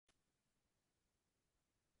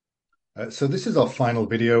So this is our final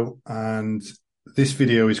video, and this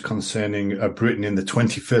video is concerning Britain in the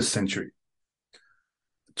 21st century.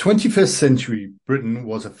 21st century Britain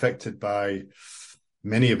was affected by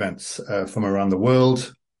many events from around the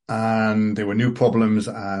world, and there were new problems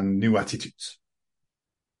and new attitudes.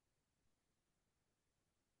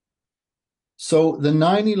 So the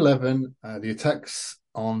 9/11, the attacks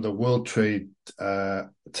on the World Trade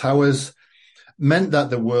Towers meant that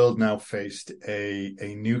the world now faced a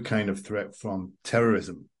new kind of threat from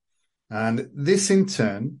terrorism. And this in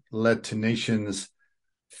turn led to nations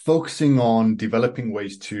focusing on developing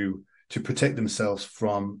ways to protect themselves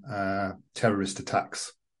from terrorist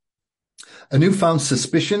attacks. A newfound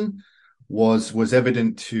suspicion was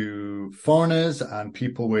evident to foreigners and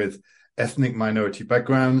people with ethnic minority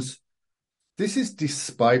backgrounds. This is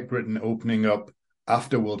despite Britain opening up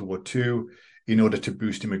after World War II in order to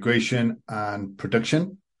boost immigration and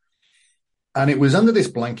production. And it was under this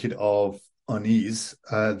blanket of unease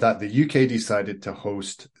that the UK decided to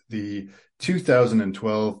host the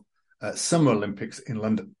 2012 Summer Olympics in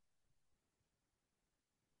London.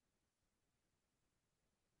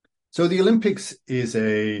 So the Olympics is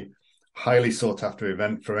a highly sought after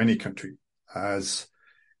event for any country, as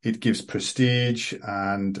it gives prestige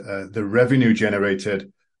and the revenue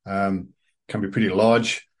generated can be pretty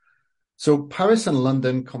large. So Paris and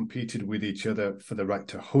London competed with each other for the right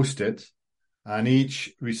to host it, and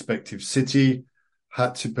each respective city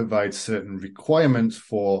had to provide certain requirements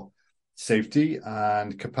for safety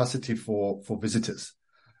and capacity for visitors.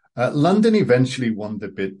 London eventually won the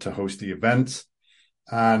bid to host the event,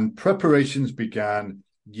 and preparations began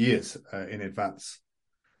years in advance.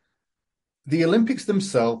 The Olympics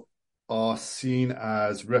themselves are seen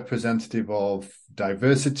as representative of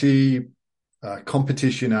diversity,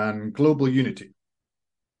 competition, and global unity.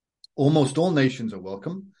 Almost all nations are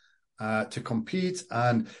welcome to compete,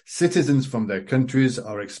 and citizens from their countries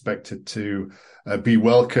are expected to be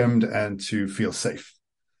welcomed and to feel safe.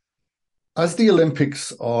 As the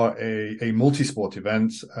Olympics are a multi-sport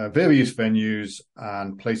event, various venues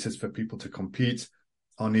and places for people to compete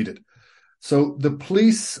are needed. So the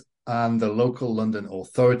police and the local London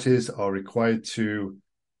authorities are required to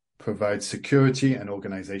provide security and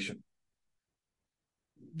organization.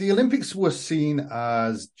 The Olympics were seen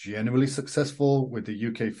as generally successful, with the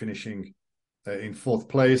UK finishing in fourth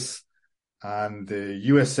place and the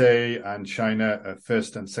USA and China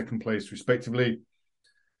first and second place, respectively.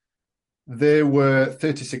 There were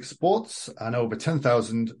 36 sports and over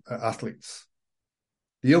 10,000 athletes.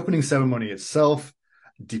 The opening ceremony itself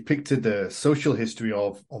depicted the social history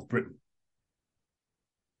of Britain.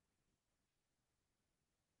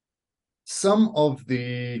 Some of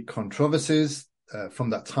the controversies from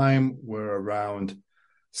that time were around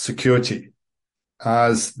security,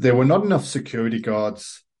 as there were not enough security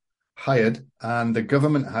guards hired, and the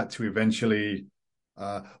government had to eventually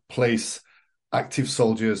place active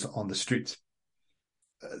soldiers on the street.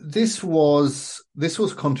 This was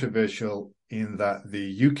controversial in that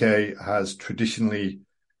the UK has traditionally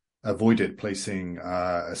avoided placing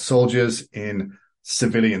soldiers in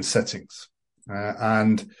civilian settings.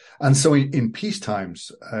 And so in peace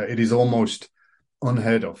times, it is almost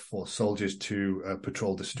unheard of for soldiers to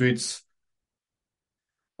patrol the streets.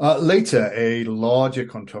 Later, a larger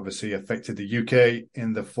controversy affected the UK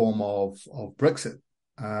in the form of Brexit.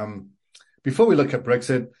 Before we look at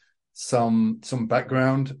Brexit, some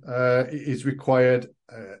background is required,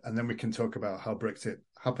 and then we can talk about how Brexit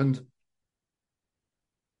happened.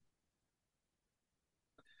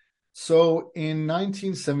 So in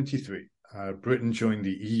 1973, Britain joined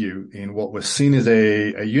the EU in what was seen as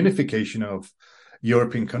a unification of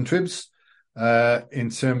European countries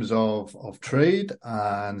in terms of trade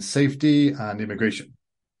and safety and immigration.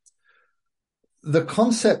 The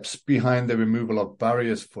concepts behind the removal of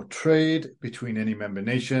barriers for trade between any member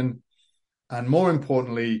nation, and more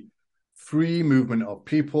importantly, free movement of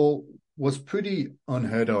people, was pretty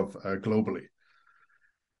unheard of globally.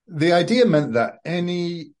 The idea meant that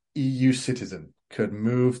any EU citizen could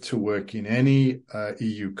move to work in any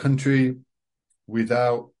EU country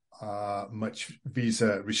without much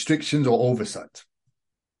visa restrictions or oversight.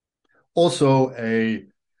 Also, a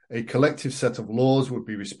collective set of laws would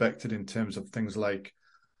be respected in terms of things like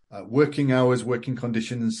working hours, working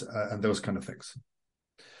conditions, and those kind of things.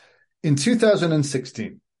 In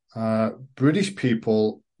 2016, British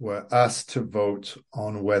people were asked to vote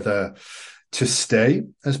on whether to stay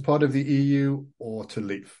as part of the EU or to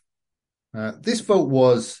leave. This vote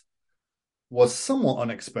was somewhat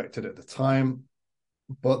unexpected at the time,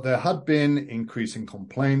 but there had been increasing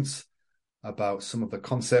complaints about some of the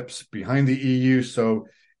concepts behind the EU, so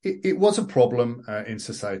it was a problem in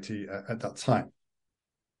society at that time.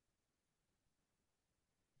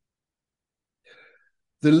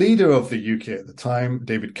 The leader of the UK at the time,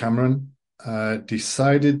 David Cameron,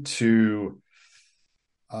 decided to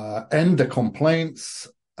end the complaints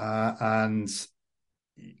and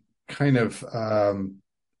kind of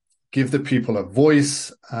give the people a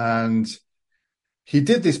voice. And he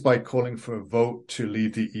did this by calling for a vote to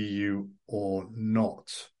leave the EU or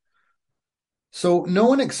not. So no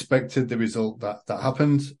one expected the result that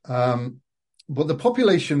happened. But the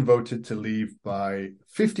population voted to leave by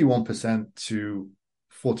 51% to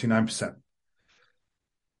 49%.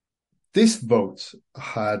 This vote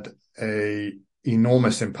had an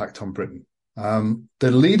enormous impact on Britain.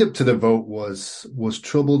 The lead up to the vote was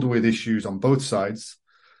troubled with issues on both sides.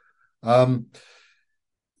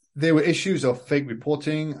 There were issues of fake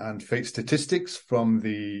reporting and fake statistics from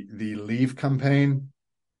the Leave campaign,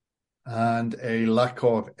 and a lack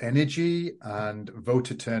of energy and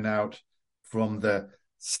voter turnout from the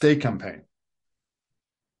Stay campaign.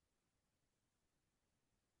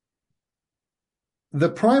 The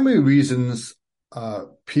primary reasons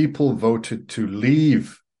people voted to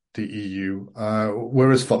leave the EU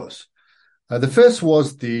were as follows. The first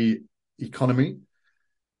was the economy.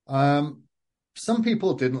 Some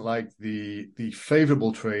people didn't like the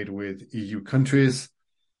favourable trade with EU countries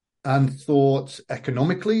and thought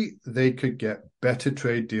economically they could get better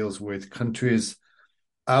trade deals with countries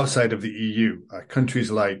outside of the EU,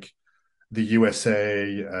 countries like the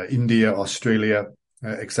USA, India, Australia,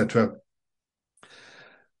 etc.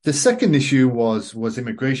 The second issue was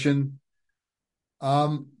immigration.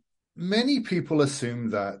 Many people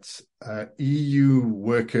assumed that EU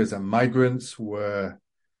workers and migrants were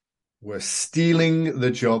stealing the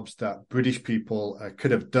jobs that British people could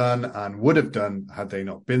have done and would have done had they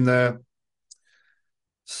not been there.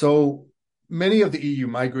 So many of the EU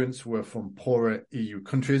migrants were from poorer EU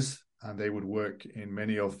countries, and they would work in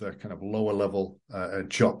many of the kind of lower level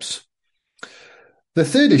jobs. The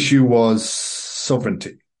third issue was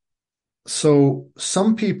sovereignty. So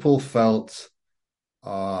some people felt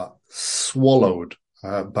swallowed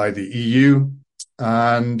by the EU,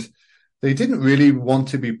 and they didn't really want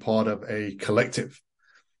to be part of a collective.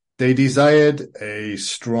 They desired a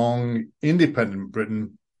strong, independent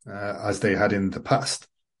Britain as they had in the past.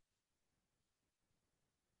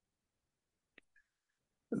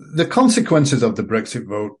 The consequences of the Brexit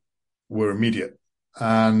vote were immediate,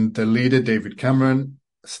 and the leader, David Cameron,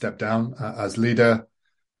 stepped down as leader.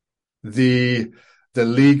 The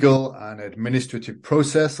legal and administrative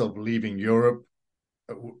process of leaving Europe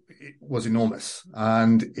was enormous,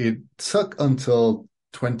 and it took until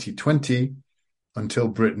 2020 until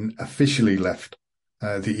Britain officially left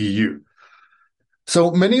the EU.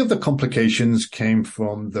 So many of the complications came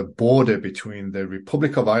from the border between the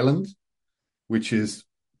Republic of Ireland, which is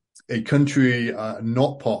a country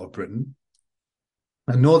not part of Britain,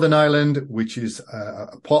 and Northern Ireland, which is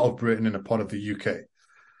a part of Britain and a part of the UK.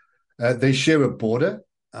 They share a border,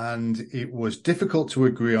 and it was difficult to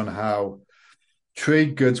agree on how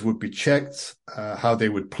trade goods would be checked, how they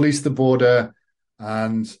would police the border,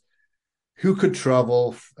 and who could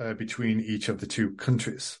travel between each of the two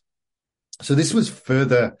countries. So this was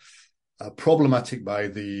further problematic by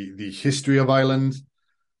the history of Ireland,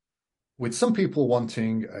 with some people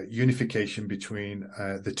wanting unification between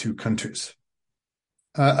the two countries.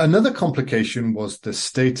 Another complication was the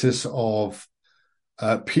status of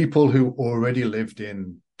people who already lived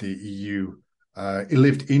in the EU,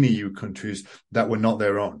 lived in EU countries that were not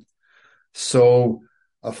their own. So,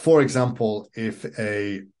 for example, if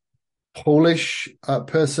a Polish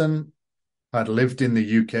person had lived in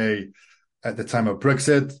the UK at the time of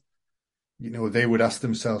Brexit, they would ask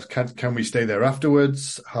themselves, can we stay there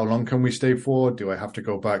afterwards? How long can we stay for? Do I have to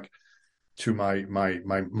go back to my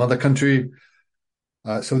mother country?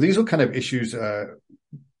 So these were kind of issues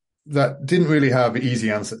that didn't really have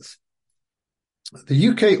easy answers. The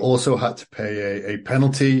UK also had to pay a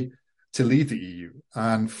penalty to leave the EU,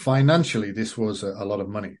 and financially this was a lot of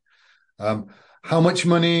money. How much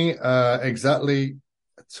money exactly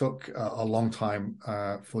took a long time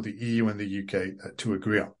for the EU and the UK to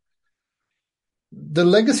agree on. The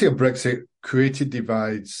legacy of Brexit created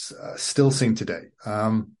divides still seen today.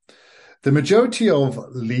 The majority of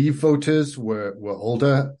Leave voters were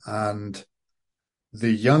older, and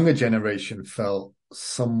the younger generation felt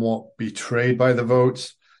somewhat betrayed by the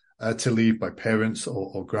vote to leave by parents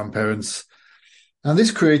or grandparents. And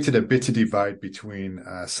this created a bitter divide between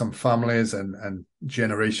some families and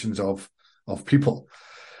generations of people.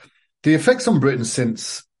 The effects on Britain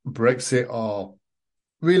since Brexit are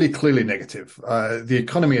really clearly negative. The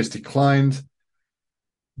economy has declined.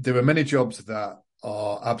 There are many jobs that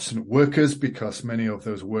are absent workers because many of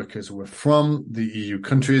those workers were from the EU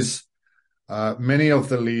countries. Many of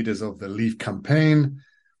the leaders of the Leave campaign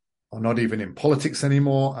are not even in politics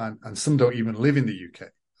anymore, and some don't even live in the UK.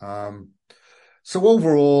 So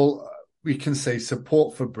overall, we can say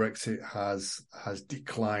support for Brexit has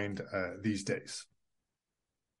declined these days.